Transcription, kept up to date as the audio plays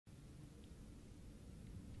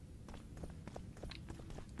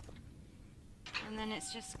And then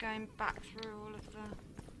it's just going back through all of the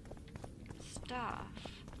stuff.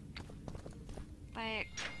 Like,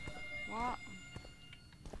 what?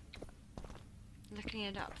 Looking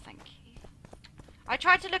it up, thank you. I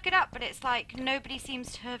tried to look it up, but it's like nobody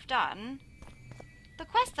seems to have done the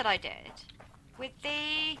quest that I did with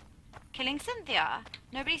the killing Cynthia.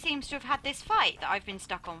 Nobody seems to have had this fight that I've been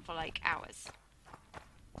stuck on for like hours.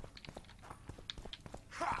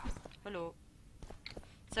 Hello.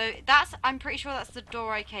 So that's, I'm pretty sure that's the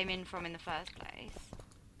door I came in from in the first place.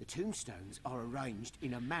 The tombstones are arranged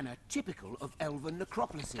in a manner typical of elven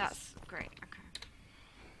necropolises. That's great, okay.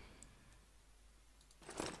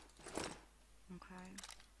 Okay.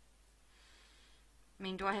 I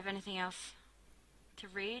mean, do I have anything else to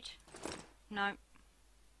read? No.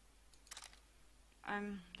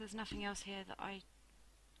 There's nothing else here that I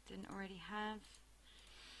didn't already have.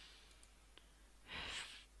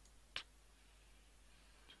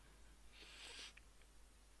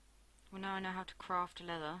 Well, now I know how to craft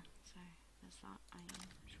leather, so there's that, I am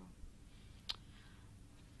sure.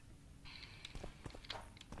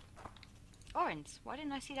 Orange! Why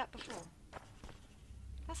didn't I see that before?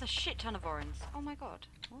 That's a shit ton of orange. Oh my god.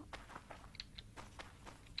 What?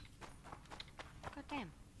 God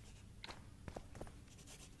damn.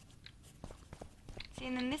 See,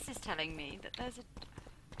 and then this is telling me that there's a...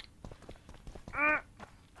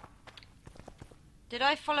 Did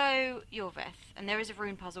I follow Yorveth? And there is a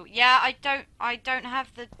rune puzzle. Yeah, I don't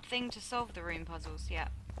have the thing to solve the rune puzzles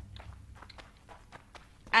yet.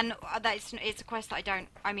 And it's a quest that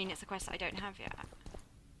it's a quest that I don't have yet.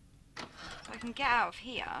 So I can get out of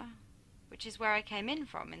here, which is where I came in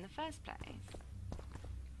from in the first place.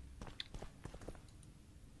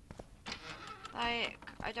 Like,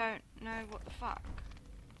 I don't know what the fuck.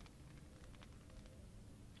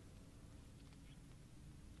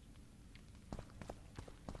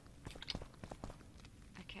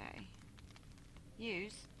 Okay.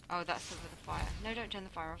 Use. Oh, that's over the fire. No, don't turn the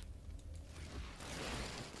fire off.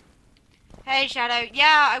 Hey, Shadow.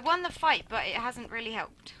 Yeah, I won the fight, but it hasn't really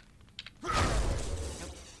helped.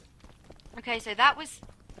 Nope. Okay, so that was,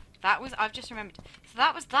 I've just remembered. So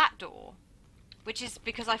that was that door, which is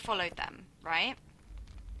because I followed them, right?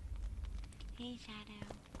 Hey, Shadow.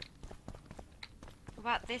 What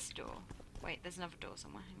about this door? Wait, there's another door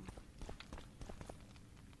somewhere. Hang on.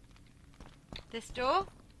 This door?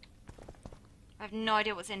 I have no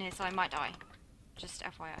idea what's in here, so I might die. Just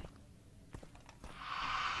FYI.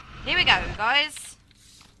 Here we go, guys.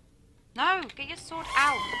 No, get your sword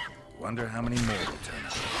out. Wonder how many more will turn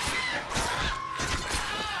up.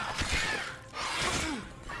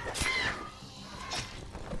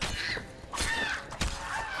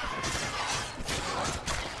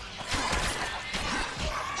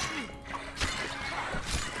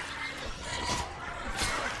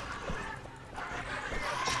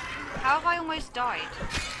 How have I almost died?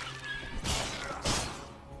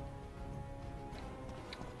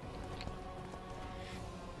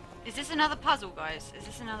 Is this another puzzle, guys? Is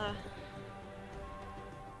this another...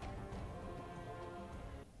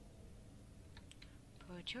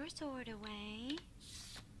 Put your sword away.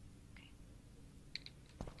 Okay.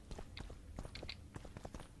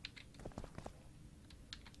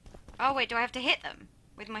 Oh wait, do I have to hit them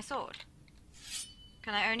with my sword?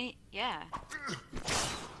 Can I only... Yeah.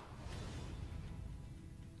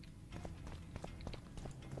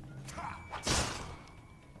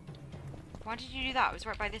 Why did you do that? I was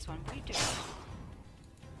right by this one. What are you doing?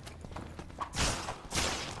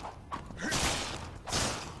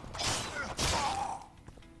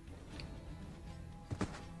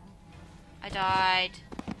 I died.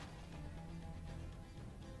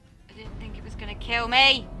 I didn't think it was gonna kill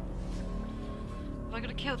me. Have I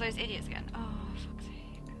gotta kill those idiots again? Oh, fuck's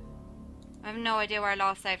sake. I have no idea where I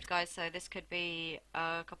last saved, guys, so this could be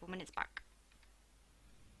a couple minutes back.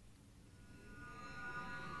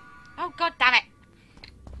 Oh, god damn it!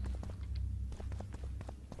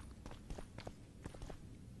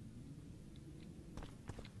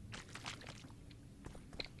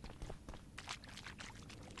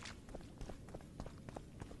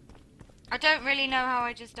 I don't really know how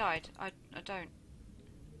I just died. I don't.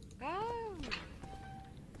 Oh!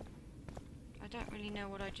 I don't really know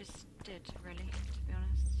what I just did, really, to be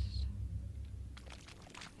honest.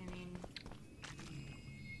 I mean...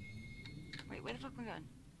 Wait, where the fuck am I going?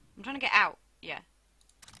 I'm trying to get out. Yeah.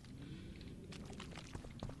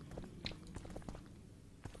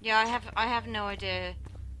 Yeah, I have no idea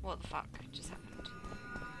what the fuck just happened.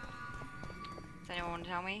 Does anyone want to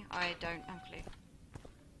tell me? I don't have a clue.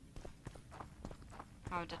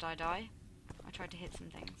 How did I die? I tried to hit some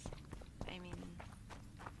things. I mean...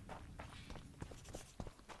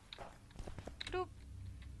 Bloop.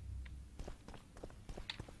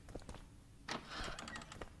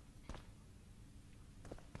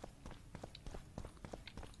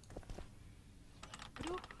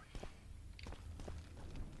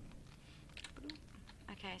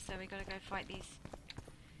 Okay, so we gotta go fight these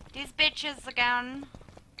bitches again.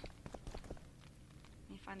 Let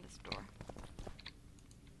me find this door.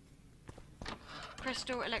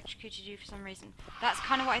 Crystal electrocuted you for some reason. That's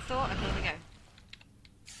kind of what I thought. Okay, here we go.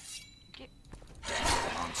 Thank you.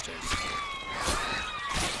 Monsters.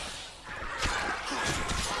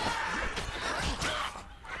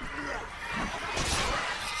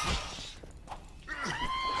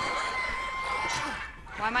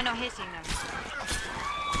 Why am I not hitting them?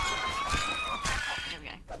 There we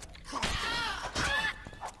go.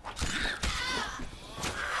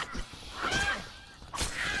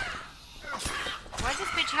 Why does this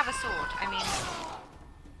bitch have a sword? I mean,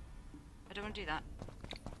 I don't want to do that.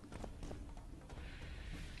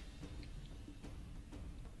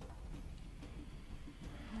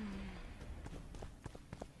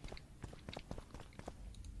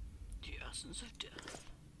 The essence of death.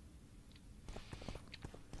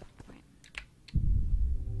 Wait.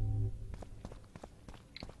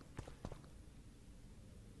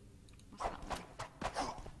 What's that one?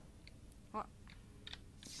 What?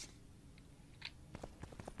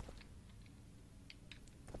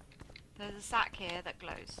 There's a sack here that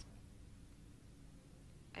glows.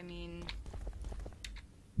 I mean...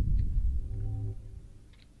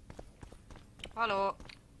 Hello.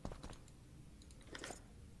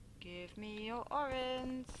 Give me your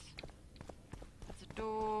orange. There's a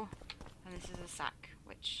door. And this is a sack,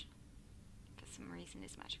 which for some reason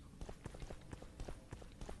is magical.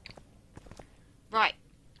 Right.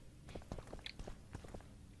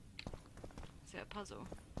 Is it a puzzle?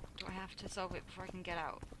 Do I have to solve it before I can get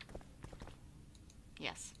out?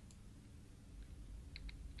 Yes.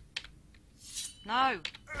 No!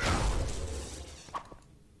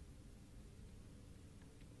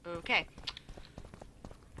 Okay.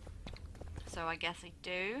 So I guess I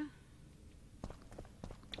do.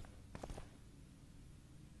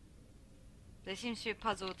 There seems to be a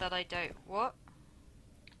puzzle that I don't... What?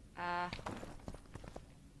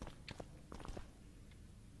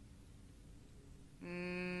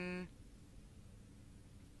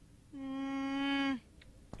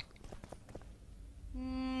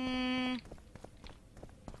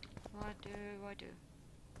 What do?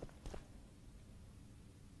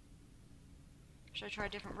 Should I try a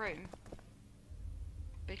different room?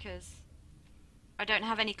 Because I don't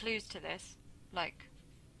have any clues to this. Like,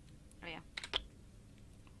 oh yeah.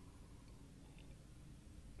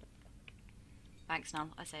 Thanks,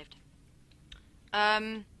 Null. I saved.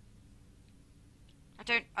 I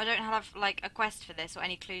don't have like a quest for this or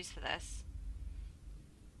any clues for this.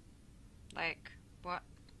 Like, what?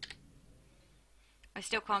 I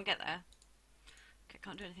still can't get there. Okay,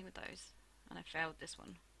 can't do anything with those. And I failed this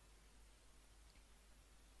one.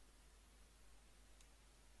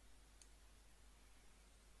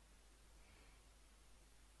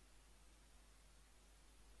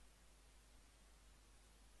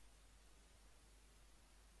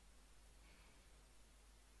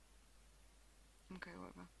 Okay,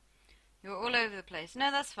 whatever. You're all over the place. No,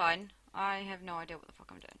 that's fine. I have no idea what the fuck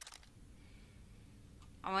I'm doing.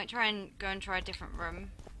 I might try and go and try a different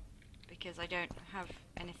room, because I don't have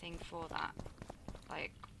anything for that.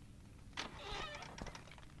 Like...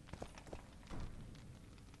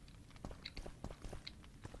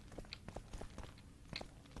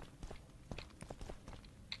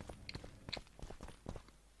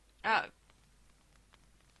 Oh. I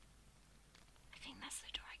think that's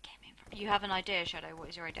the door I came in from. You have an idea, Shadow? What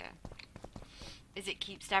is your idea? Is it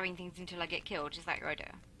keep stabbing things until I get killed? Is that your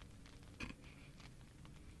idea?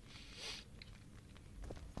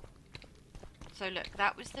 So look,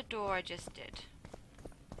 that was the door I just did.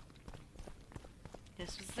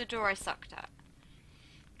 This was the door I sucked at.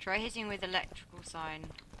 Try hitting with electrical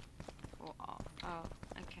sign. Or oh,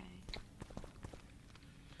 okay.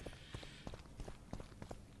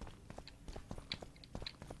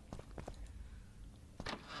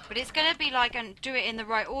 But it's gonna be like, and do it in the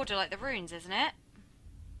right order, like the runes, isn't it?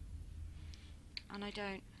 And I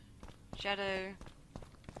don't. Shadow.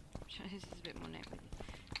 This is a bit more neighbourly.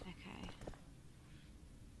 Okay.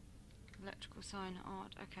 Electrical sign,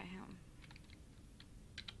 art. Okay, hang on.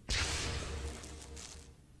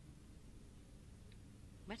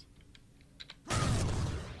 What?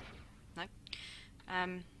 No.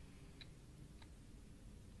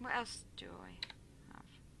 What else do I have?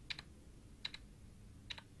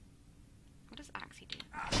 What does Axie do?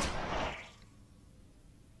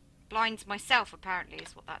 Blinds myself, apparently,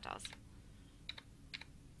 is what that does.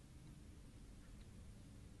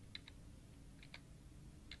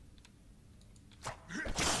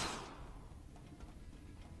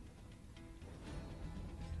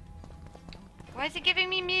 Why is it giving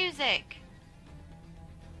me music?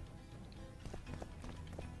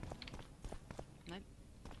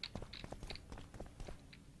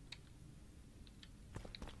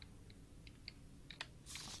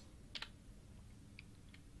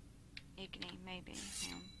 Maybe.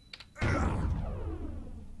 Hang on.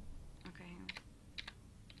 Okay, hang on.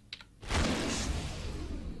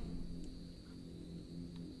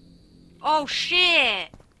 Oh shit!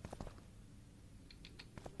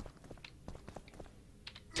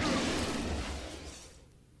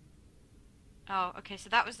 Oh, okay, so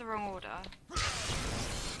that was the wrong order.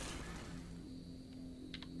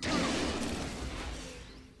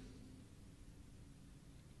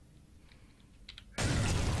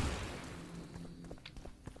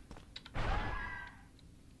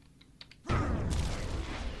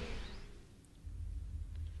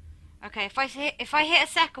 Okay, if I hit a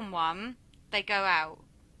second one, they go out.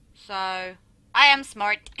 So I am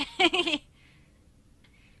smart. Okay,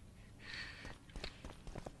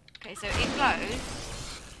 so it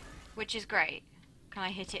glows, which is great. Can I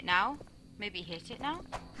hit it now? Maybe hit it now?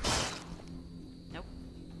 Nope.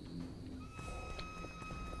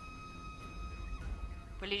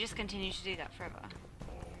 Will you just continue to do that forever?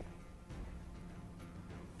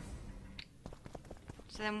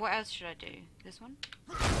 So then what else should I do? This one?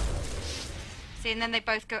 See, and then they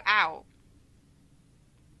both go out.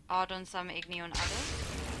 Odd on some, igni on others.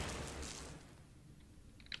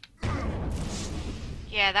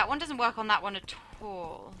 Yeah, that one doesn't work on that one at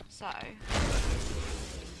all. So.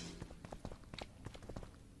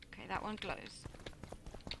 Okay, that one glows.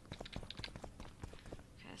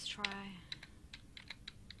 Okay, let's try.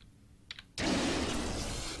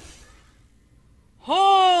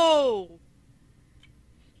 Oh!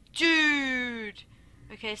 Dude!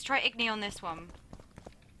 Okay, let's try igni on this one.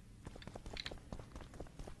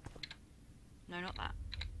 No, not that.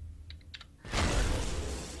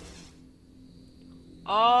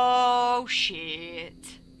 Oh,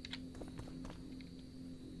 shit.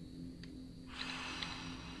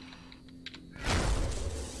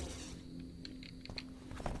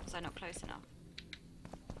 Was I not close enough?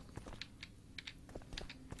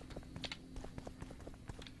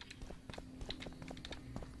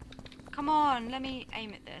 Come on, let me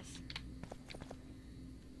aim at this.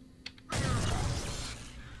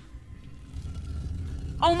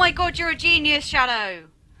 Oh my god, you're a genius, Shadow!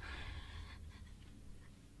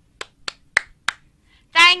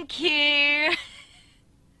 Thank you!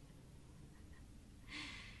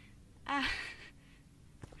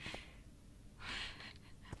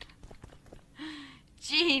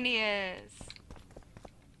 Genius!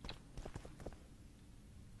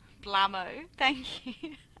 Blammo, thank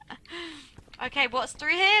you. Okay, what's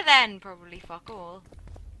through here then? Probably fuck all.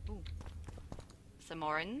 Ooh. Some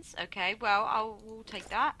orange. Okay, well, we'll take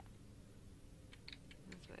that.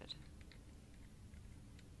 That's weird.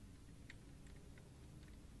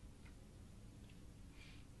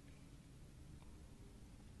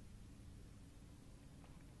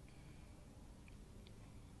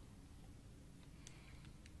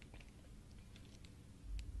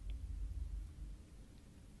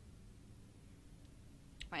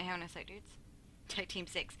 Wait, hang on a sec, dudes. Tech Team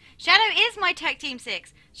 6. Shadow is my Tech Team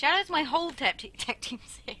 6. Shadow's my whole Tech Team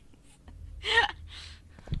 6.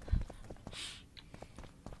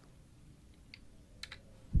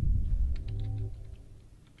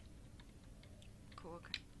 Cool,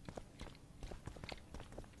 okay.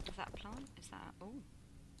 Is that a plant? Is that... Oh.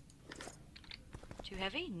 Too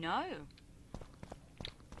heavy? No.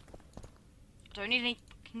 Don't need any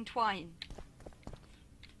fucking twine.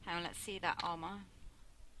 Hang on, let's see that armor.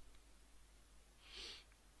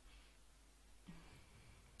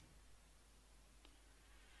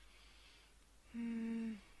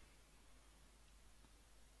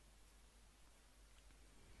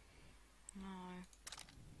 No.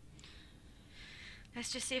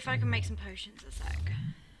 Let's just see if I can make some potions a sec.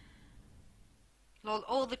 Lol,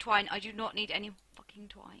 all the twine. I do not need any fucking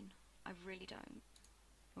twine. I really don't.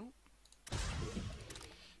 Oh.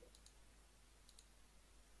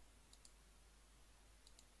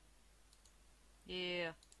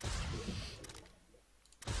 Yeah.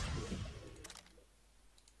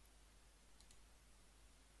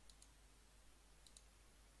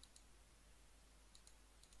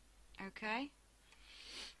 Okay.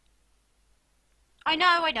 I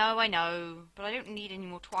know, but I don't need any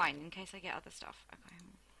more twine in case I get other stuff. Okay.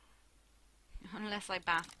 Unless I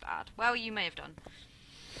bathed bad. Well, you may have done.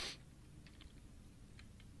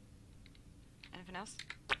 Anything else?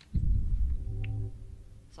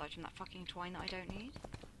 Aside from that fucking twine that I don't need.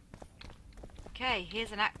 Okay,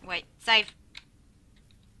 here's an act. Wait, save.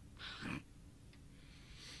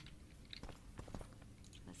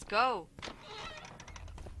 Let's go.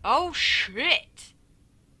 Oh shit!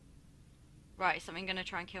 Right, is something gonna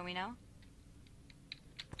try and kill me now?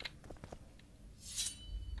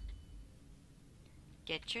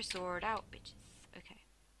 Get your sword out, bitches. Okay.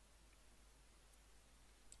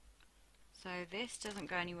 So this doesn't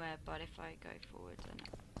go anywhere, but if I go forward, then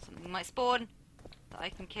something might spawn that I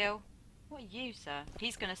can kill. What are you, sir?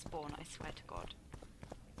 He's gonna spawn, I swear to God.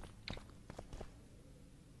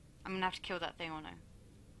 I'm gonna have to kill that thing or no?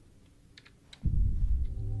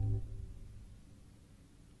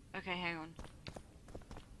 Okay, hang on.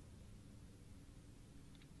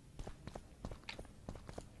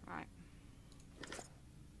 Right.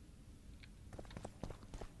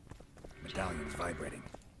 Medallion's vibrating.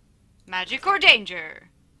 Magic or danger?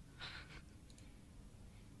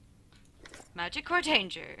 Magic or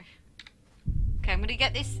danger? Okay, I'm gonna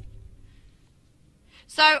get this.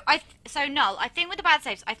 So Null, I think with the bad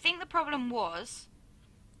saves, I think the problem was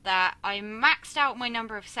that I maxed out my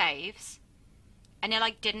number of saves and it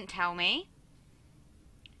like didn't tell me.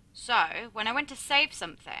 So when I went to save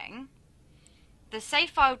something, the save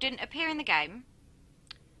file didn't appear in the game.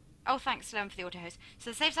 Oh, thanks to them for the auto host.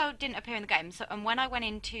 So the save file didn't appear in the game. So, and when I went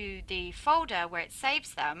into the folder where it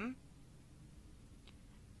saves them,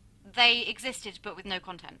 they existed but with no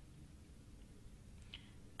content.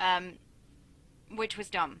 Which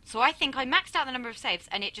was dumb. So I think I maxed out the number of saves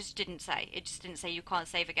and it just didn't say. It just didn't say you can't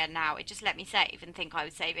save again now. It just let me save and think I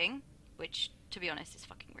was saving, which, to be honest, is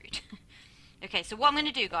fucking rude. Okay, so what I'm going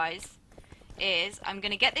to do, guys, is I'm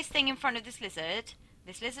going to get this thing in front of this lizard.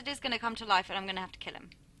 This lizard is going to come to life and I'm going to have to kill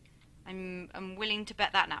him. I'm willing to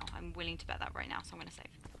bet that now. I'm willing to bet that right now, so I'm going to save.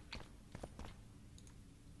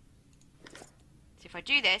 So if I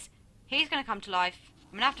do this, he's going to come to life.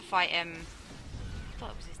 I'm going to have to fight him. I thought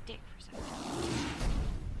it was his dick for a second.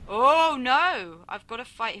 Oh no! I've got to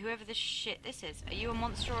fight whoever this shit this is. Are you a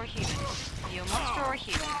monster or a human? Are you a monster or a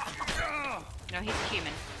human? No, he's a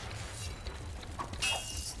human.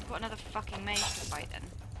 I've got another fucking mage to fight then.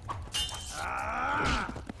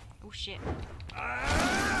 Oh shit.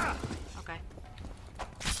 Okay.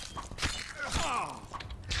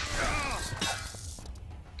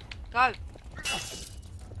 Go! Okay,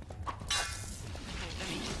 let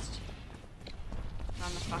me just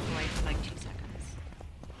run the fuck away for like 2 seconds.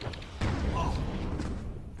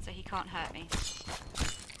 So he can't hurt me. Okay,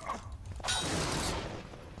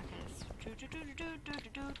 let's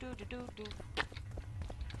do.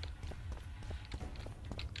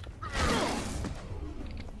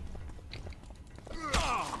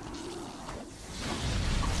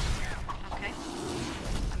 Okay.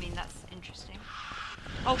 I mean, that's interesting.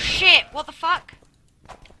 Oh shit! What the fuck?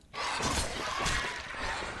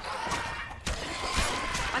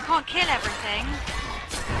 I can't kill everything.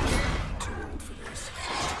 Too old for this.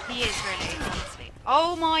 He is really. He needs to be.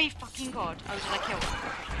 Oh my fucking god. Oh, did I kill one?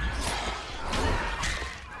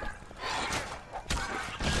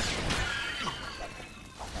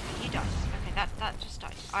 He died. Okay, that just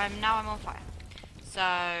died. Now I'm on fire. So,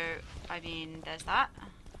 I mean, there's that.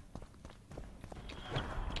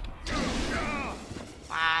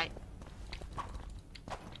 Why?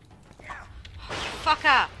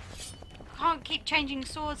 Fucker! Can't keep changing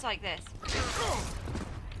swords like this.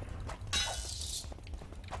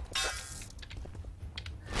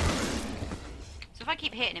 So if I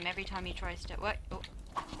keep hitting him every time he tries to work. Oh.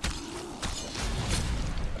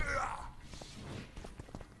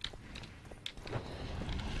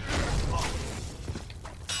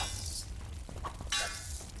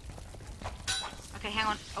 Okay, hang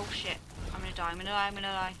on. Oh shit. I'm gonna die. I'm gonna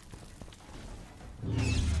die.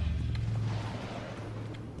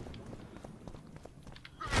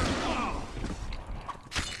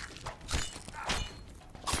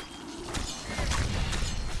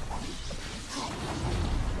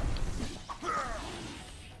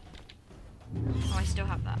 Oh, I still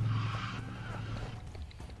have that.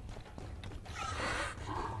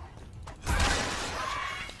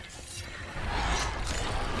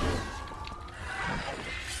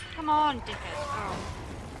 Come on, dickhead. Oh.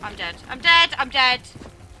 I'm dead. I'm dead! I'm dead!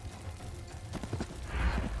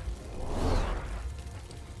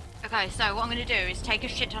 Okay, so what I'm gonna do is take a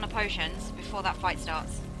shit ton of potions before that fight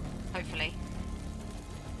starts. Hopefully.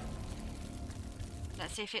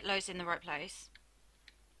 Let's see if it loads in the right place.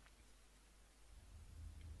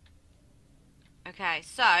 Okay,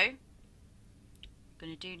 so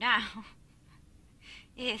gonna do now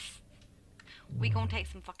is we gonna take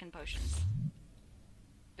some fucking potions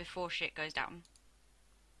before shit goes down.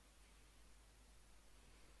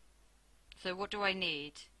 So what do I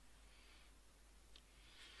need?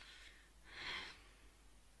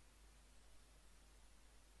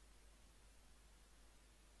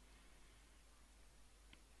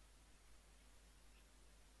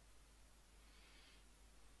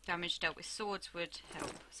 Damage dealt with swords would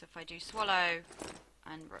help. So if I do swallow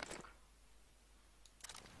and rook.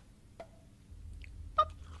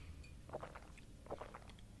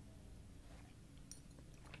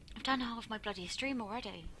 done half my bloody stream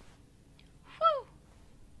already. Whew!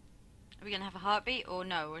 Are we going to have a heartbeat or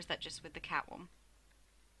no? Or is that just with the cat one?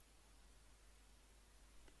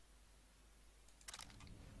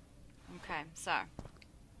 Okay, so.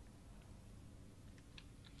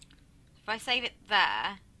 If I save it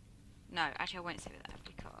there. No, actually I won't save it there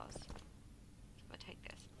because. If I take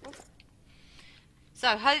this.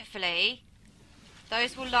 So hopefully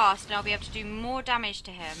those will last and I'll be able to do more damage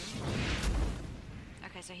to him.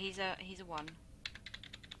 Okay, so he's a 1.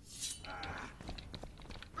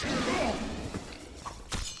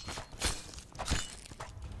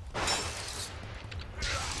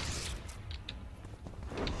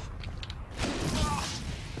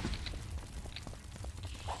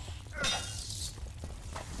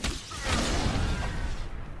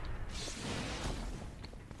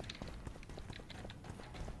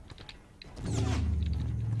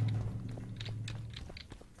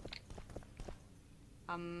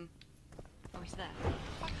 Oh, he's there.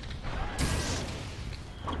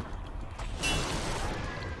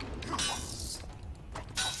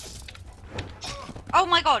 Oh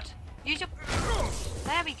my god! Use your...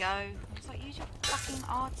 There we go. It's like, use your fucking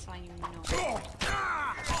art sign, you know.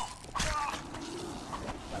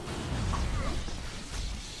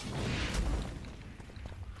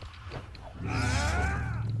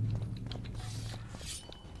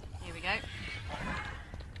 Here we go.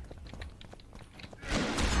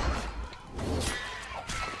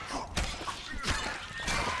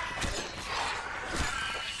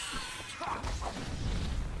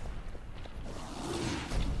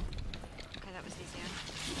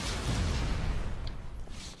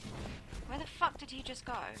 Did he just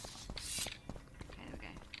go? Okay, there we go.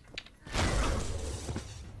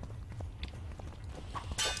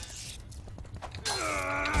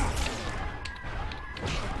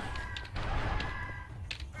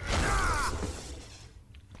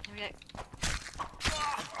 There we go.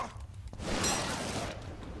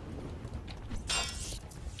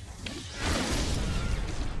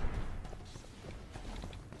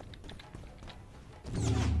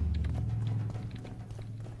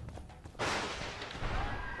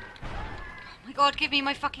 God, give me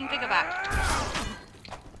my fucking figure back.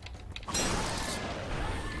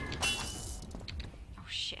 Oh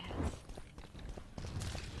shit.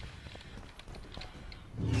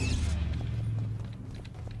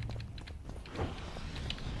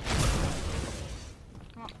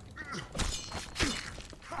 Come on.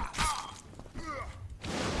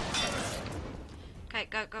 Okay,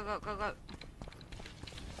 go, go, go, go, go.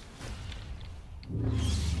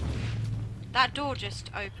 That door just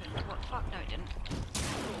opened. What the fuck? No, it didn't.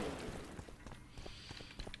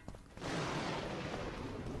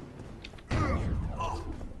 Oh.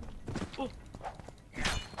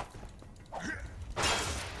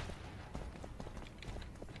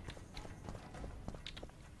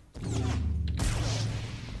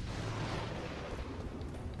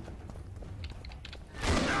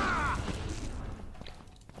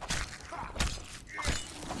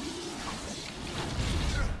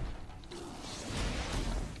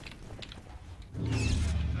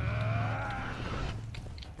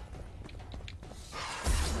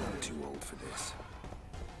 For this.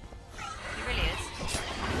 He really is.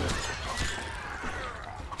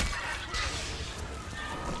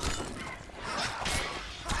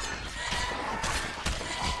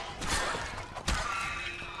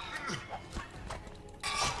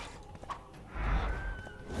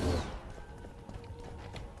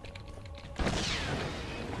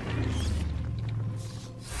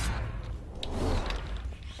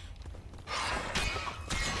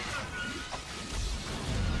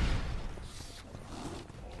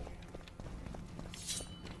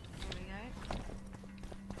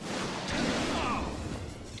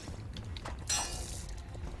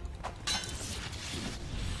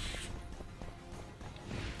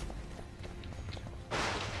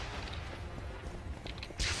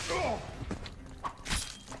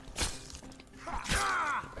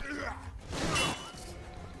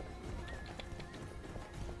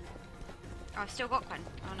 I've still got one.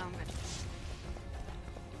 Oh no, I'm good.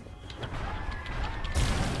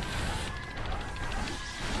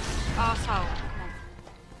 Arsehole. Come on.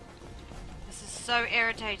 This is so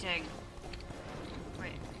irritating.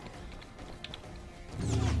 Wait.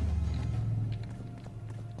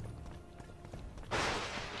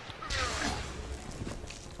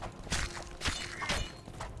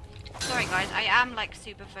 Sorry guys, I am like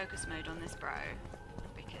super focus mode on this bro.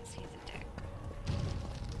 Because he's a dick.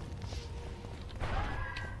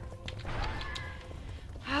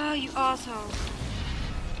 Oh, you arsehole.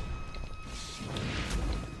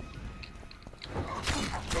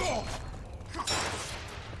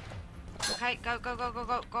 away. Go, go, go, go,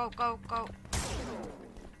 go, go, go, go.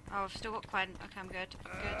 Oh, I've still got Quen. Okay, I'm good.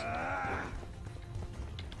 I'm good.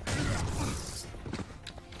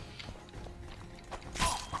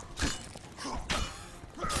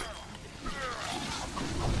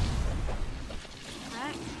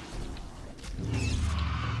 Right.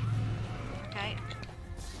 Okay.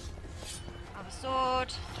 Have a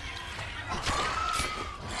sword.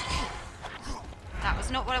 That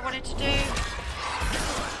was not what I wanted to do.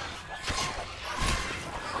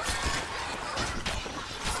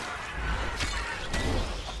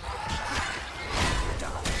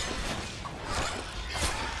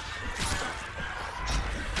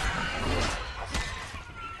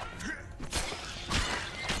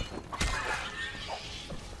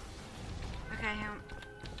 Okay, hang on.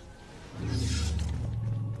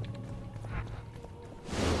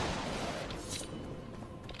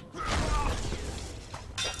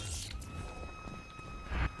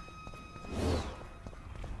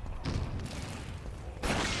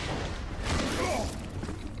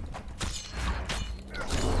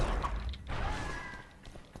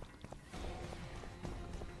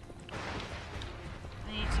 I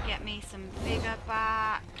need to get me some vigor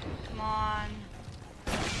back. Come on.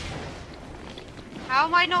 How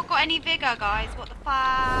have I not got any vigor, guys? What the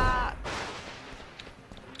fuck?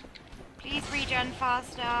 Please regen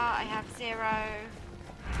faster. I have 0.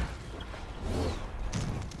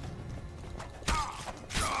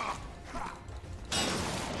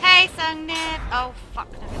 Hey, Sungnip. Oh, fuck.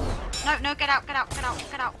 No, no, get out, get out, get out,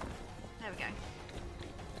 get out. There we go.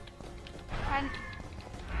 And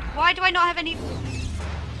why do I not have any...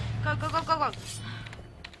 Go, go, go, go, go.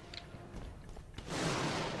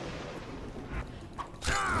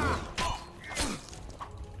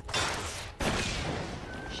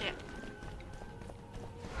 Shit.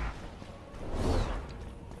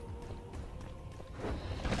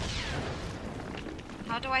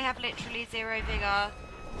 How do I have literally 0 vigor?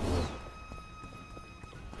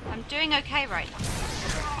 I'm doing okay right now.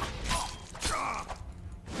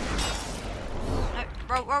 No,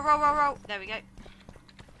 roll, roll, roll, roll, roll. There we go.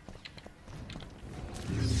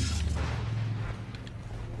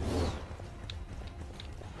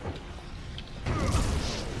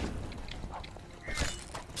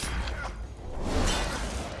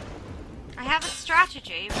 I have a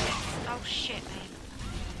strategy, but it's... Oh shit, mate.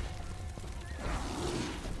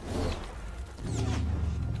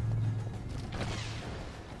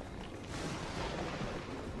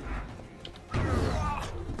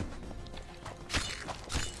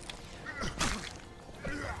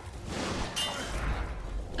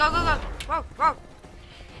 Go, go, go! Whoa, whoa! Oh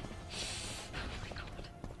my god.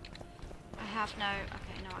 I have no...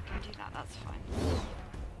 Okay, no, I can do that. That's fine.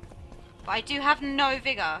 But I do have no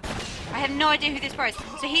vigor. I have no idea who this bro is.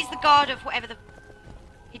 So he's the guard of whatever the...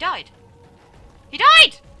 He died. He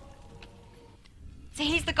died! So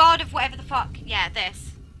he's the guard of whatever the fuck... Yeah,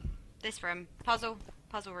 this. This room. Puzzle.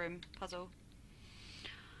 Puzzle room. Puzzle.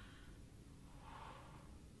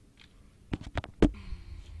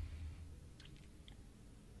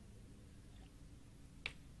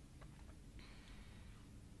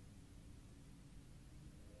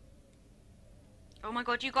 Oh my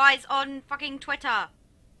god, you guys on fucking Twitter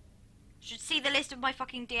should see the list of my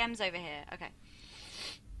fucking DMs over here. Okay.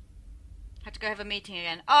 Had to go have a meeting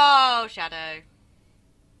again. Oh, Shadow.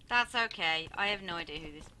 That's okay. I have no idea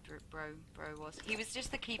who this bro was. He was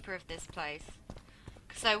just the keeper of this place.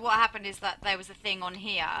 So what happened is that there was a thing on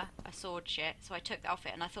here, a sword shit, so I took that off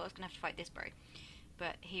it and I thought I was going to have to fight this bro.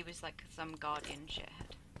 But he was like some guardian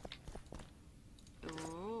shithead.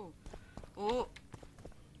 Ooh. Ooh.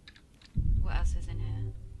 What else is in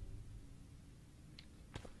here?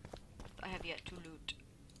 I have yet to loot.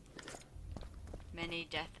 Many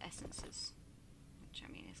death essences. Which,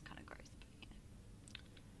 I mean, is kind of gross, but, you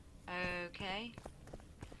know. Okay.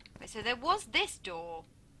 Wait, so there was this door.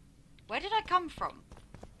 Where did I come from?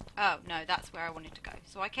 Oh, no, that's where I wanted to go.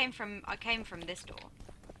 So I came from this door.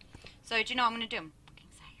 So, do you know what I'm going to do? I'm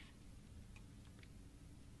fucking save.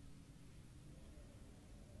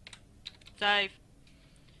 Save.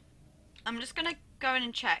 I'm just going to go in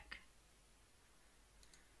and check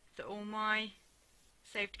that all my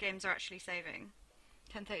saved games are actually saving.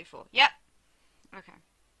 10:34. Yep. Okay.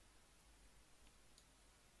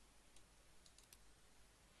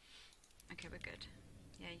 Okay, we're good.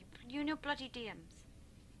 Yeah, you know bloody DMs.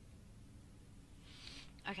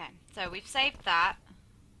 Okay, so we've saved that.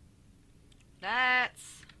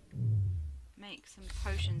 Let's make some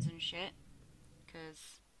potions and shit.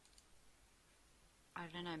 Because... I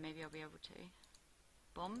don't know, maybe I'll be able to.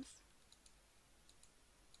 Bombs?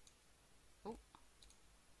 Oh.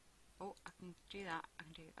 Oh, I can do that.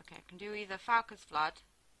 Okay, I can do either Falcon's Flood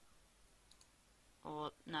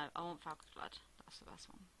or, no, I want Falcon's Flood. That's the best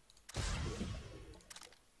one.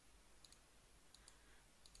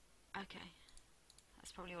 Okay.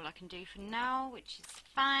 That's probably all I can do for now, which is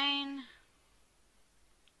fine.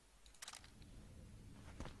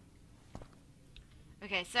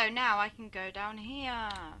 Okay, so now I can go down here.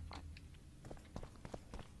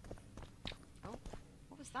 Oh,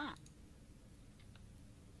 what was that?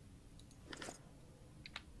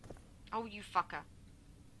 Oh, you fucker.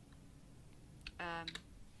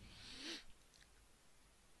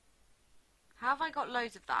 How have I got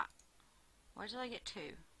loads of that? Why did I get 2?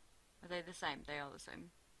 Are they the same? They are the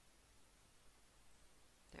same.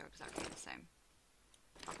 They're exactly the same.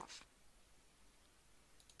 Fuck off.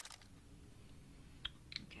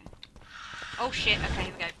 Okay. Oh shit, okay,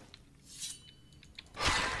 here we go.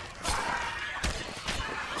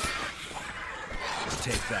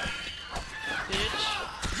 Take that. Bitch.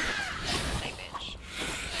 Say bitch.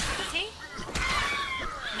 Does he?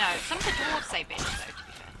 No, some of the dwarves say bitch though, to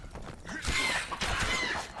be fair.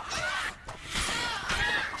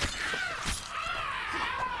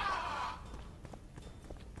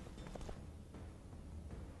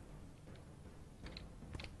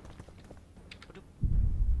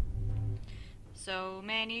 So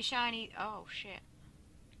many shiny... Oh, shit.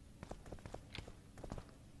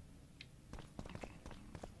 Okay.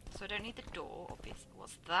 So I don't need the door, obviously.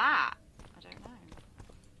 What's that? I don't know.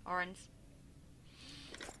 Orange.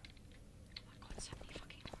 Oh my god, so many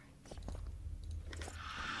fucking orange.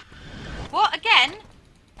 What? Again?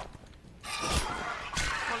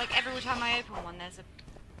 Well, like every time I open one, there's a...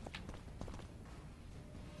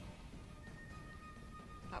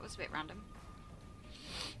 That was a bit random.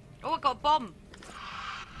 Oh, I got a bomb!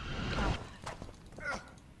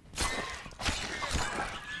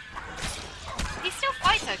 He still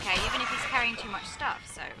fights okay, even if he's carrying too much stuff,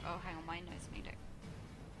 so... Oh, hang on, mine knows me,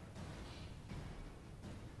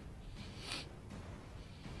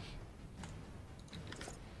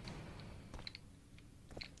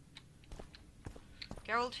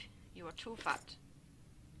 Geralt, you are too fat.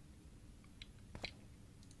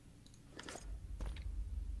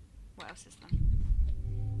 What else is there?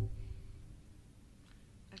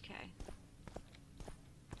 Okay.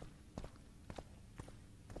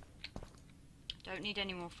 Don't need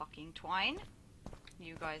any more fucking twine.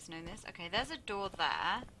 You guys know this. Okay, there's a door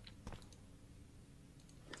there.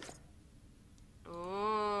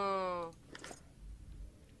 Oh.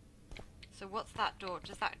 So what's that door?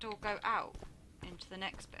 Does that door go out into the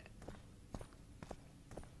next bit?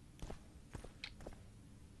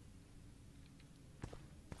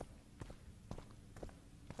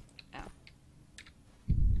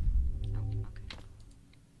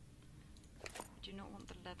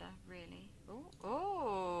 Really? Oh,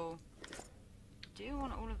 oh! Do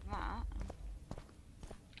want all of that.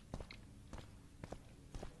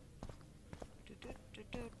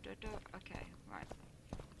 Okay, right.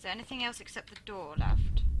 Is there anything else except the door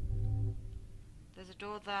left? There's a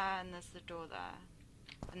door there, and there's the door there.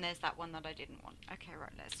 And there's that one that I didn't want. Okay,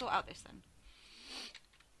 right, let's sort out this then.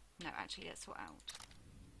 No, actually, let's sort out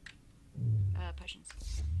potions.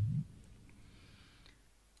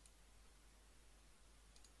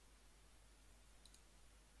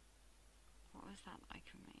 What was that I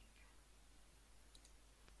can make?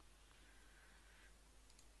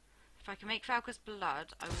 If I can make Falca's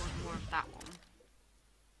blood, I want more of that one.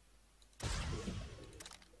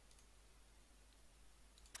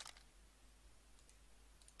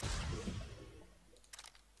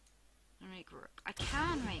 I make rook. I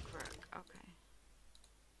can make rook. Okay.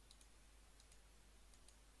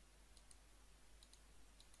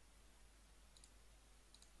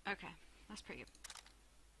 Okay, that's pretty good.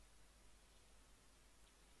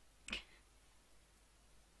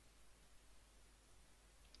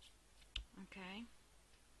 Okay.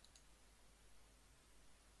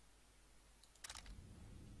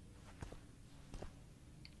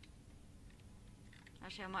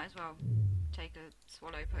 Actually, I might as well take a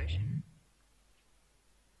swallow potion.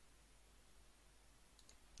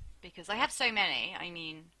 Because I have so many, I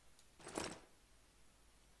mean...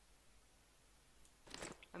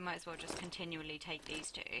 I might as well just continually take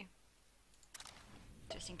these two.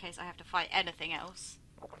 Just in case I have to fight anything else.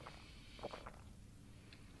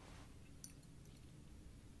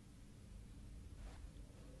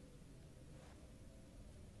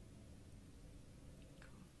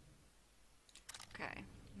 Okay,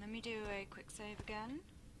 let me do a quick save again.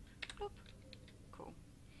 Boop. Cool.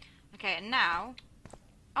 Okay, and now...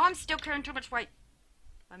 Oh, I'm still carrying too much weight.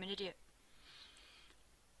 I'm an idiot.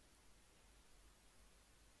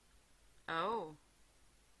 Oh.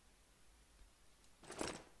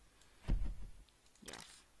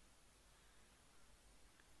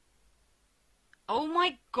 Oh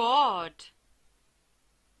my god.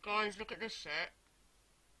 Guys, look at this shit.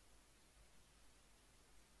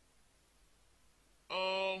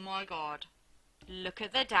 Oh my god. Look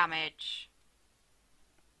at the damage.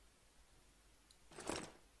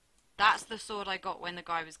 That's the sword I got when the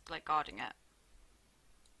guy was like guarding it.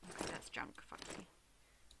 Okay, that's junk. Fuck you.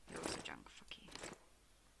 You're also junk. Fuck you.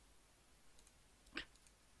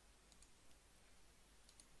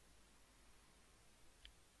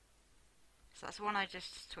 So that's one I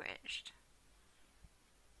just switched.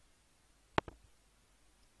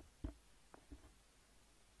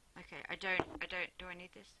 Okay, do I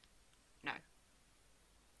need this? No.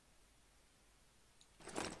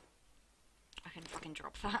 I can fucking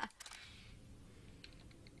drop that.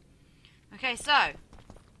 Okay, so.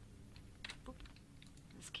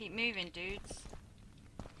 Let's keep moving, dudes.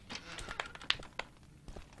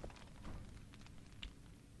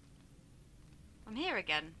 I'm here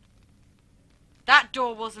again. That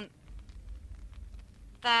door wasn't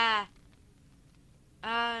there.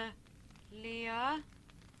 Leah?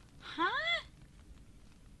 Huh?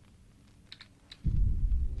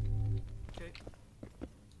 Okay.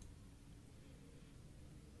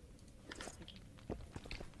 Thank you.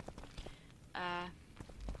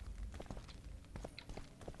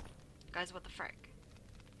 Guys, what the frick?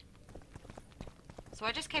 So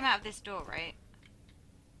I just came out of this door, right?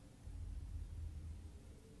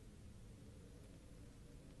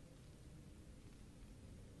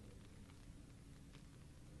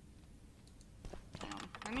 Hang on.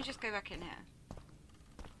 Let me just go back in here.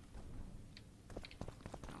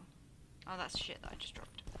 Oh, that's shit that I just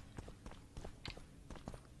dropped.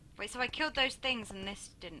 Wait, so I killed those things and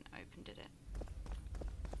this didn't open, did it?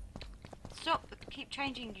 Stop! Keep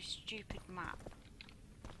changing, you stupid map.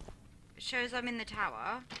 It shows I'm in the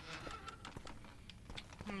tower.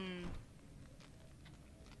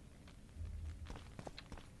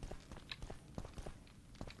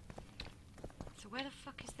 So where the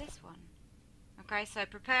fuck is this one? Okay, so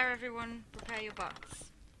prepare everyone, prepare your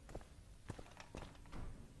butts.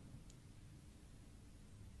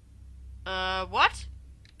 What?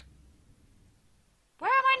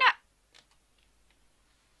 Where am I now?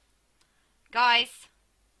 Guys.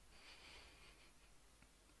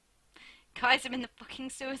 Guys, I'm in the fucking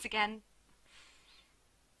sewers again.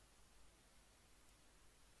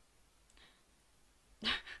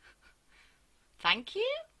 Thank you?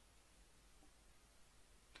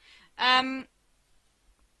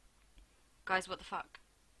 Guys, what the fuck?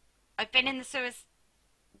 I've been in the sewers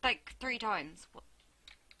like 3 times. What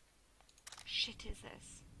shit is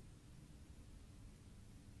this?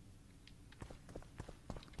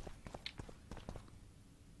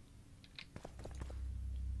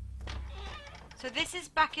 So this is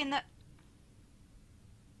back in the...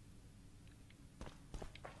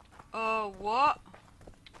 Oh, what?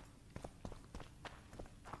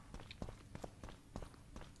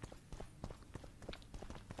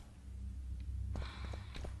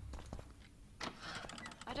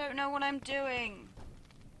 I don't know what I'm doing.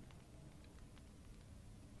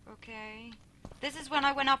 Okay. This is when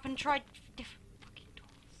I went up and tried different fucking doors.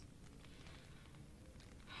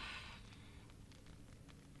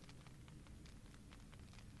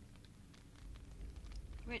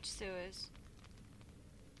 Which sewers?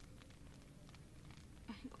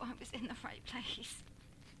 I was in the right place.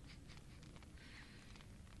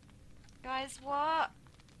 Guys, what?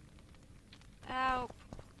 Help.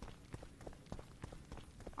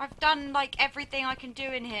 I've done like everything I can do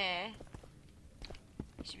in here.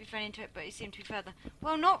 You should be thrown into it, but you seem to be further.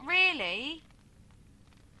 Well, not really.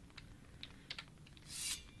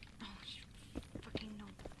 Oh, fucking no.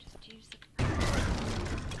 Just use the...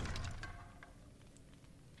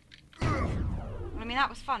 Well, I mean, that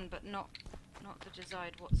was fun, but not the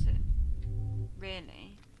desired what's it.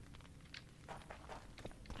 Really?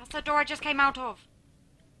 That's the door I just came out of.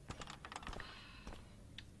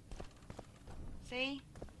 See?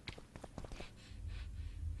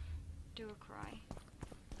 Do a cry.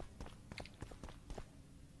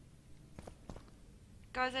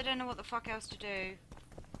 Guys, I don't know what the fuck else to do.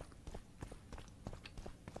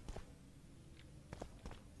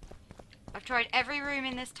 I've tried every room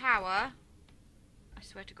in this tower. I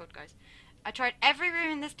swear to God, guys. I tried every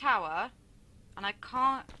room in this tower, and I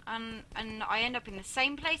can't, and I end up in the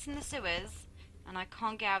same place in the sewers, and I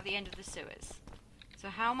can't get out the end of the sewers. So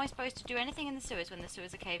how am I supposed to do anything in the sewers when the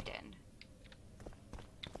sewers are caved in?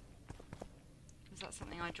 Was that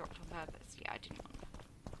something I dropped on purpose? Yeah, I didn't want that.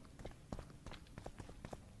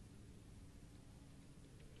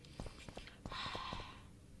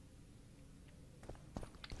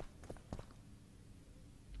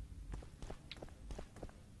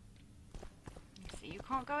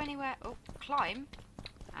 can't go anywhere. Oh, climb.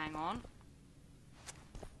 Hang on.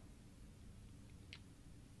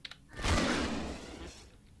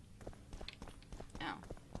 Oh.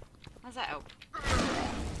 How's that help?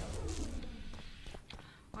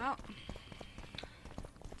 Well,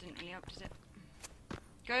 didn't really help, did it?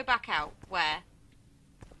 Go back out. Where?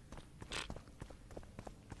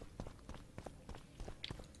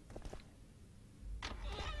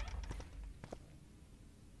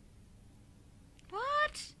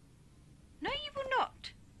 What? No, you will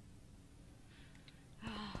not. Oh,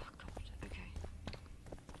 God. Okay.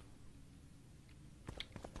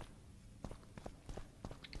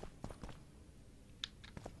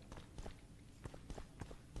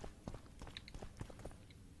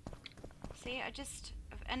 See,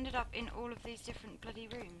 I've ended up in all of these different bloody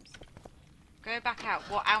rooms. Go back out.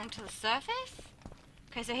 What, out onto the surface?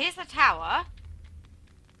 Okay, so here's the tower.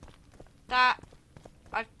 That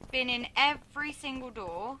I've been in every single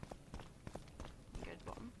door. Go to the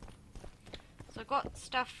bottom. So I've got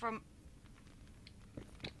stuff from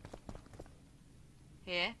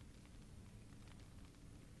here.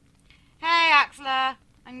 Hey, Axler.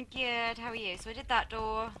 I'm good. How are you? So I did that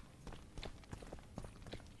door.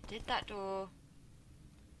 Did that door.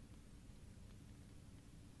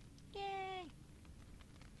 Yay.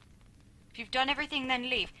 If you've done everything, then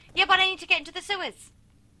leave. Yeah, but I need to get into the sewers.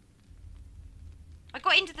 I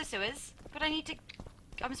got into the sewers, but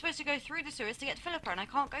I'm supposed to go through the sewers to get to Philippa, and I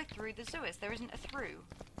can't go through the sewers. There isn't a through.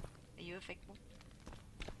 Are you a fake one?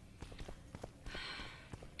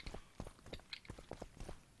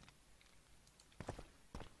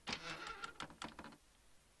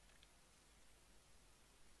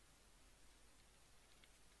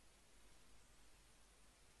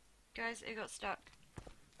 Guys, it got stuck.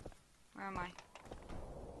 Where am I?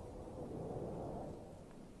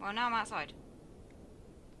 Well, now I'm outside.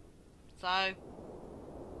 So...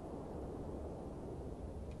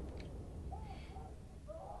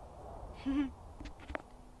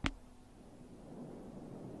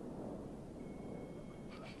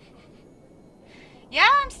 yeah,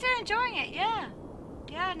 I'm still enjoying it, yeah.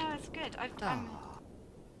 Yeah, no, it's good.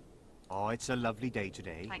 Oh, it's a lovely day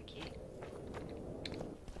today. Thank you.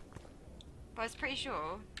 But I was pretty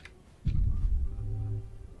sure...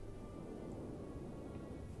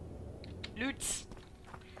 Loots!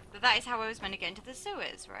 That is how I was meant to get into the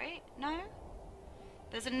sewers, right? No?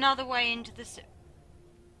 There's another way into the sewer.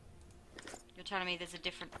 You're telling me there's a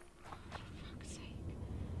different... Oh, for fuck's sake.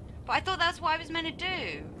 But I thought that's what I was meant to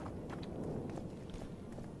do.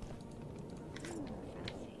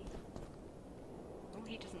 Fancy. Oh,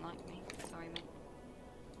 he doesn't like me. Sorry, mate.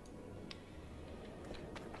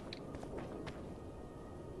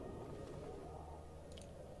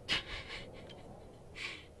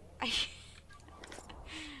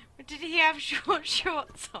 Did he have short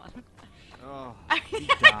shorts on? Oh,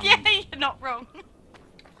 yeah, you're not wrong.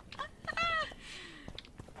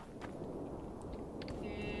 Who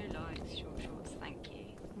likes short shorts? Thank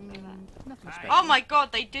you. Look at that. Nothing special. Oh my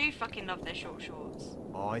god, they do fucking love their short shorts.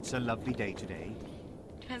 Oh, it's a lovely day today.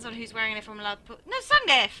 Depends on who's wearing it if I'm allowed to put... No,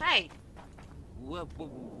 Sundiff, hey!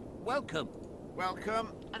 Welcome.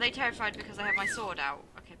 Welcome. Are they terrified because I have my sword out?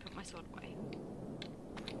 Okay, put my sword away.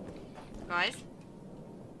 Guys?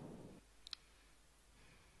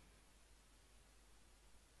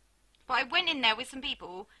 But I went in there with some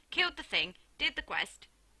people, killed the thing, did the quest,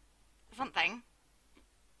 something,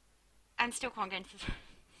 and still can't get into the...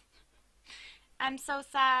 I'm so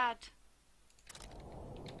sad.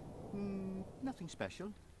 Nothing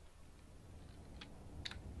special.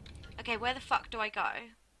 Okay, where the fuck do I go?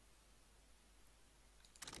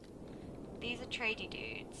 These are tradey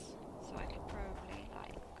dudes, so I could probably,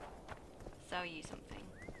 like, sell you something.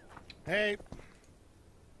 Hey,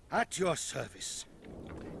 at your service.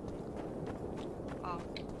 Oh.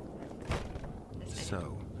 This bit.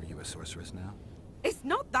 So, are you a sorceress now? It's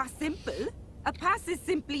not that simple. A pass is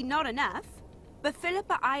simply not enough. But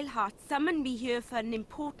Philippa Eilhart summoned me here for an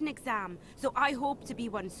important exam, so I hope to be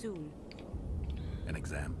one soon. An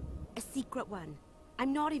exam? A secret one.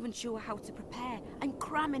 I'm not even sure how to prepare. I'm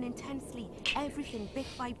cramming intensely, everything bit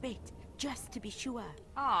by bit, just to be sure.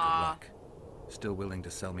 Good Aww. luck. Still willing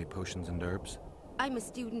to sell me potions and herbs? I'm a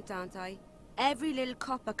student, aren't I? Every little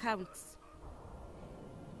copper counts.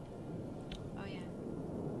 Oh yeah.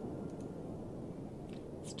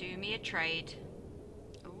 Let's do me a trade.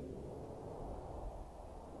 Ooh.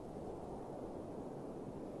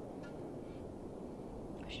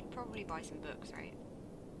 I should probably buy some books, right?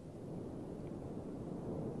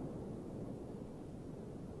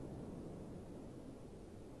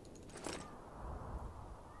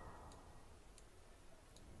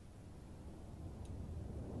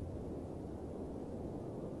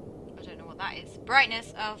 that is.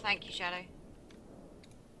 Brightness. Oh, thank you, Shadow.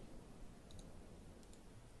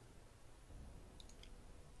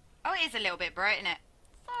 Oh, it is a little bit bright, isn't it?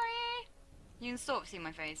 Sorry. You can sort of see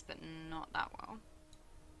my face, but not that well.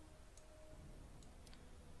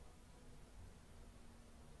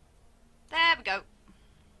 There we go.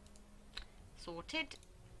 Sorted.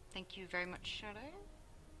 Thank you very much, Shadow.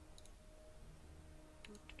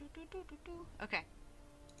 Okay.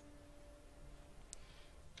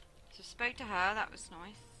 So spoke to her, that was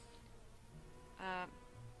nice.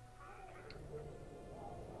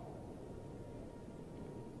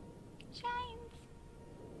 Shines.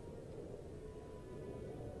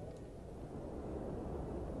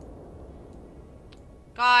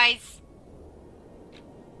 Guys.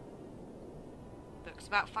 Books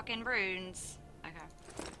about fucking runes. Okay.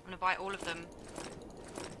 I'm gonna buy all of them.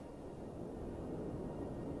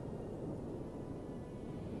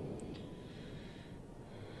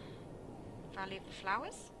 Valley of the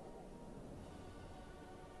Flowers.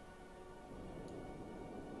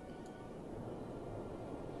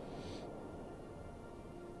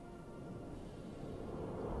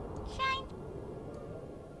 Shine.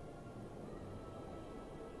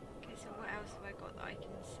 Okay, so what else have I got that I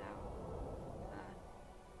can sell?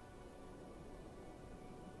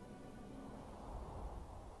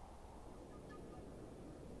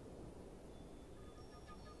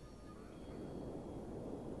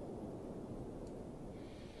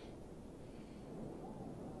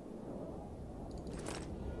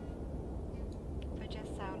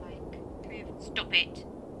 Stop it.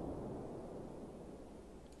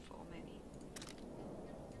 4 maybe.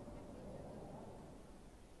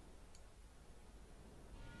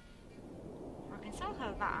 Or I can sell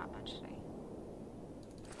her that actually.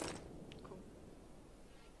 Cool.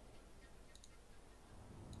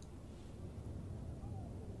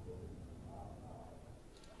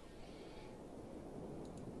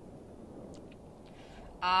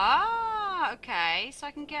 Ah, okay. So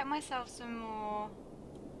I can get myself some more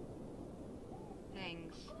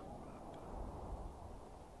things.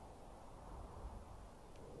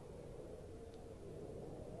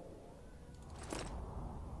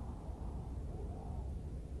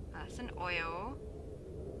 That's an oil.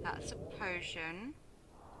 That's a potion.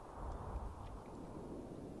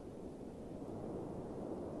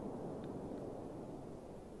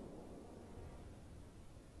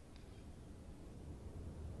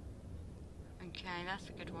 Okay, that's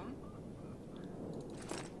a good one.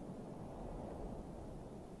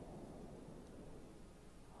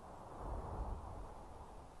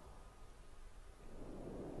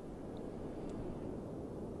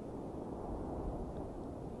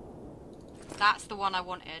 That's the one I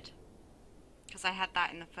wanted, because I had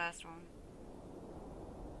that in the first one.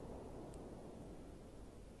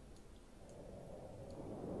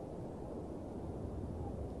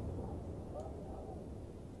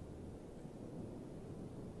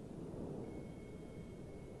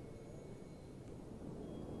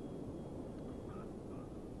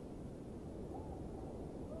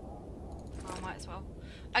 Well, might as well.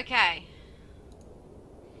 Okay.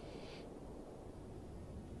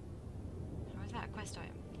 Quest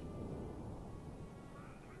item.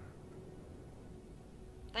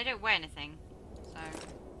 They don't weigh anything, so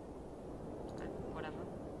whatever.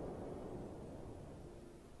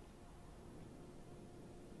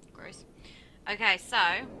 Gross. Okay, so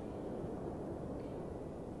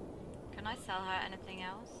can I sell her anything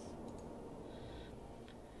else?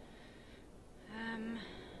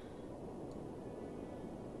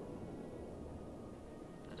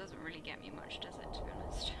 That doesn't really get me much, does it, to be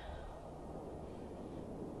honest?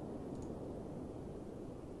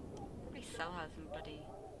 Sell her some bloody...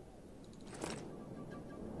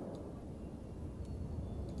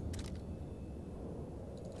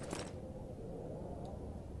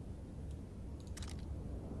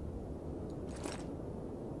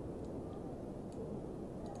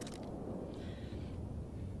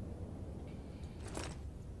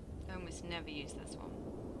 I almost never use this one.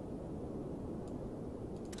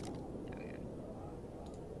 There we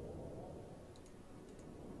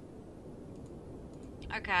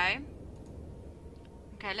go. Okay.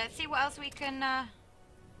 Okay, let's see what else we can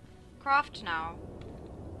craft now.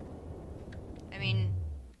 I mean,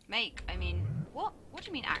 make. I mean, what? What do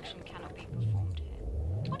you mean action cannot be performed here?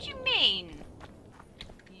 What do you mean?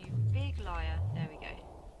 You big liar. There we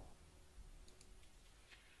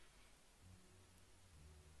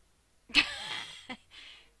go.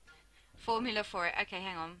 Formula for it. Okay,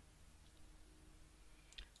 hang on.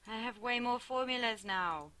 I have way more formulas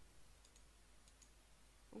now.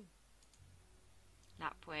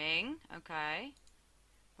 Lapwing, okay.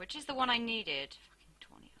 Which is the one I needed? Fucking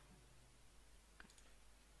 20.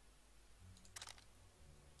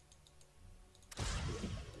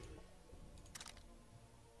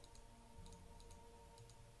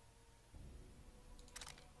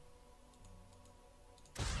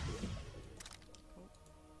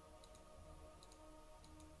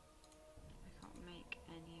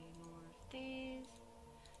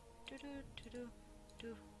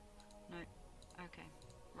 No. Okay.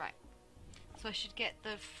 Right. So I should get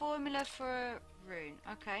the formula for a rune.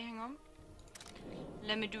 Okay, hang on.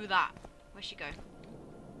 Let me do that. Where'd she go?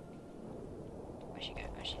 Where'd she go?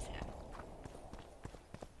 Oh, she's here.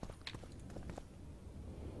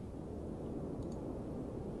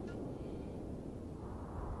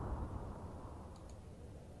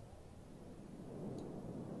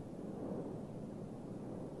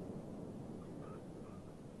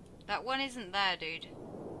 That one isn't there, dude.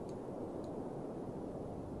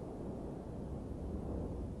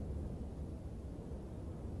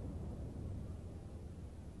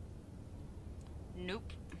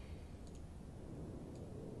 Nope.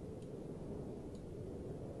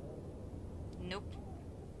 Nope.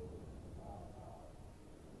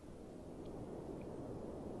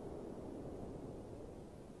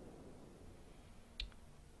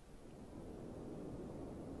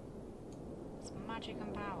 It's magic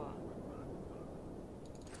and power.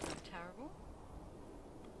 Terrible.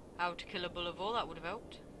 How to kill a bull of all, that would have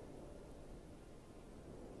helped.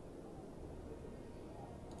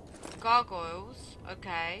 Gargoyles,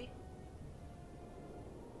 okay.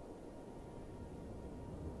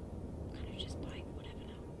 Kind of just buy whatever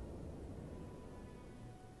now.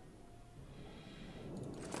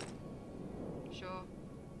 Sure.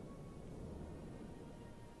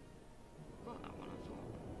 Got that one, I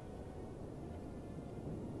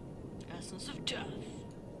thought. Essence of death.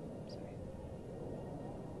 Sorry.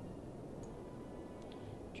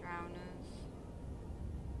 Drowners.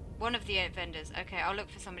 One of the 8 vendors. Okay, I'll look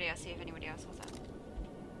for somebody else, see if anybody else has that.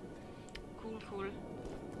 Cool, cool.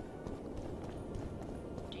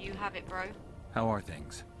 Do you have it, bro? How are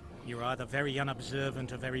things? You're either very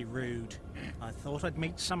unobservant or very rude. I thought I'd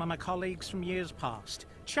meet some of my colleagues from years past,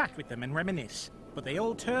 chat with them and reminisce, but they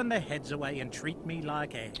all turn their heads away and treat me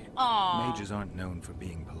like air. Aww. Mages aren't known for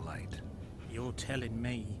being polite. You're telling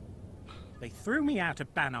me. They threw me out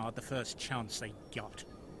of Banard the first chance they got.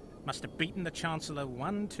 Must have beaten the Chancellor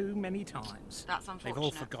one too many times. That's unfortunate. They've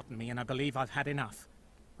all forgotten me, and I believe I've had enough.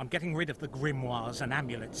 I'm getting rid of the grimoires and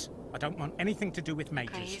amulets. I don't want anything to do with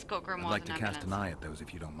mages. Okay, he's got grimoires I'd like to and cast an amulets. eye at those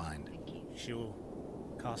if you don't mind. Thank you. Sure.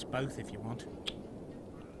 Cast both if you want.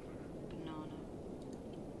 Banana.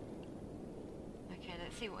 Okay,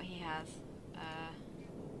 let's see what he has.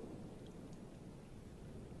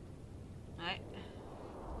 Right.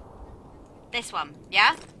 This one,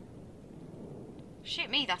 yeah? Shit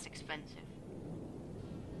me, that's expensive.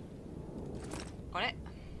 Got it.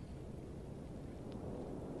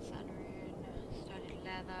 Sunrune, studded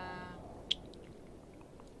leather.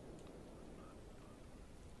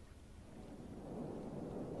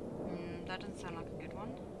 That doesn't sound like a good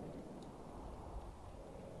one.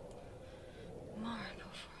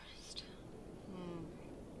 Marble forest.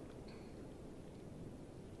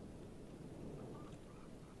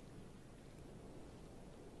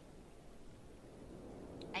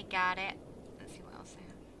 I got it. Let's see what else I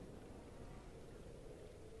have.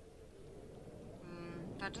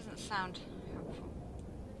 That doesn't sound helpful.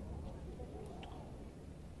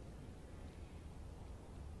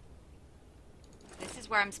 This is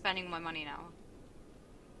where I'm spending my money now.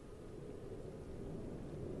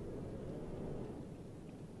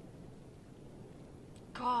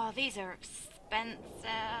 God, these are expensive.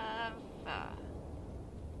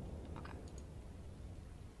 Okay.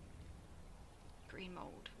 Green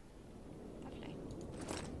mold. Lovely.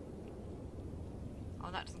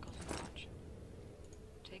 Oh, that doesn't cost me much.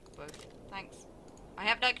 Take both. Thanks. I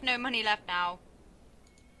have like no money left now.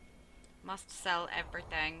 Must sell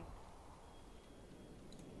everything.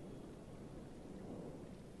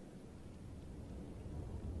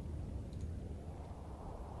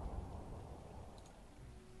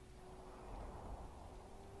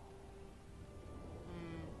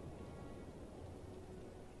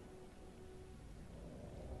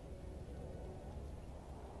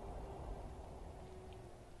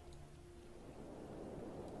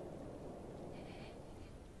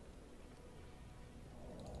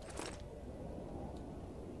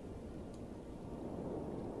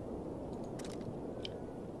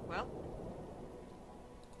 Well,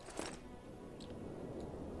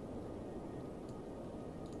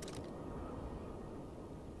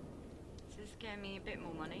 this is getting me a bit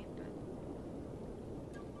more money, but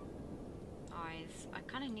eyes, I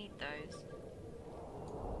kind of need those.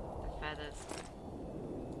 The feathers.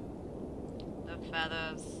 The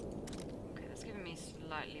feathers. Okay, that's giving me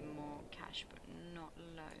slightly more cash, but not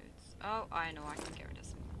loads. Oh, I know, I can get rid of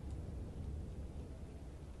some.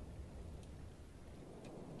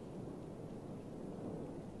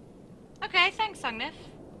 Okay, thanks, Sangnif.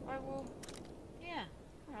 I will... Yeah,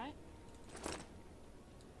 alright.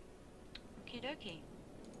 Okie dokie.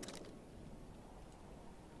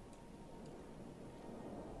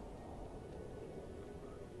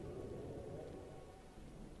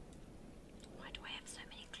 Why do I have so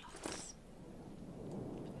many cloths?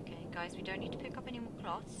 Okay, guys, we don't need to pick up any more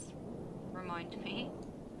cloths. Remind me.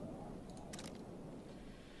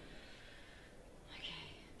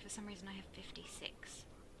 Okay, for some reason I have 56.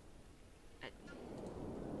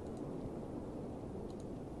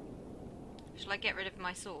 Shall I get rid of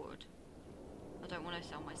my sword? I don't want to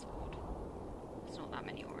sell my sword. It's not that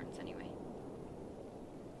many orans anyway.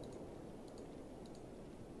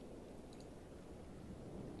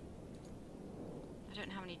 I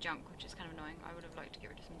don't have any junk, which is kind of annoying. I would have liked to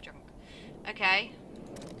get rid of some junk. Okay.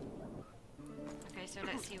 Okay, so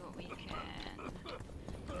let's see what we can...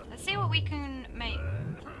 Let's see what we can make.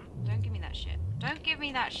 Don't give me that shit. Don't give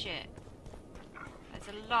me that shit. That's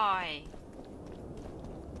a lie.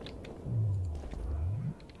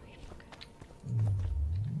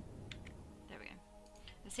 There we go.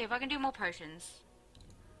 Let's see if I can do more potions.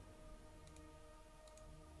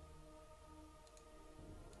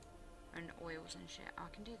 And oils and shit. I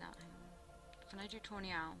can do that. Hang on. Can I do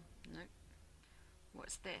Tawny Owl? Nope.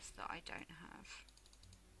 What's this that I don't have?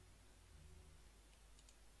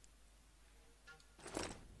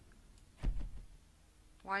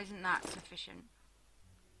 Why isn't that sufficient?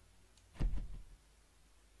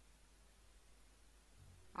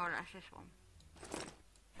 Oh, that's this one.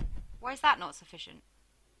 Why is that not sufficient?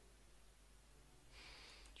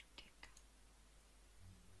 You dick.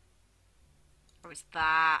 Oh, it's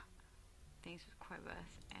that. Things with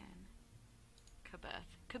Quoworth and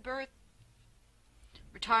Caberth.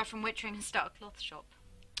 Retire from witchering and start a cloth shop.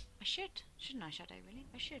 I should. Shouldn't I, Shadow, really?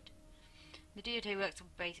 I should. The deity works on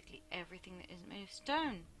basically everything that isn't made of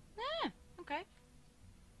stone. Ah, okay.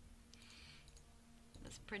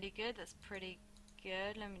 That's pretty good, that's pretty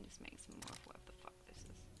good. Let me just make some more of whatever the fuck this is.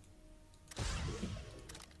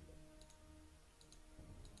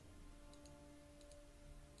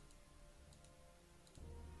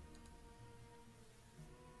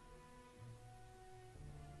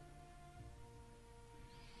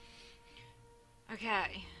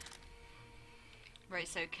 Okay. Right,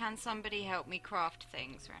 so can somebody help me craft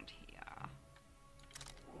things around here?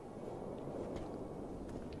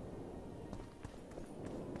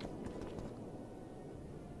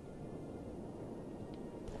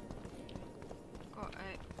 Got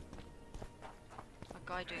a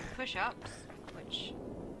guy doing push-ups, which...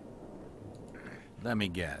 Let me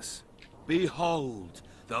guess. Behold,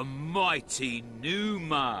 the mighty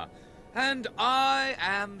Numa, and I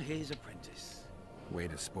am his apprentice. Way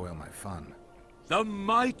to spoil my fun. The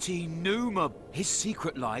mighty Numa. His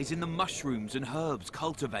secret lies in the mushrooms and herbs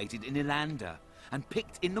cultivated in Ilanda and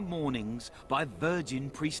picked in the mornings by virgin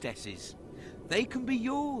priestesses. They can be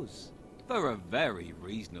yours for a very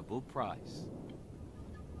reasonable price.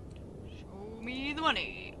 Show me the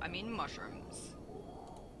money. I mean mushrooms.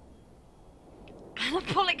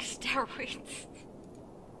 Anabolic steroids.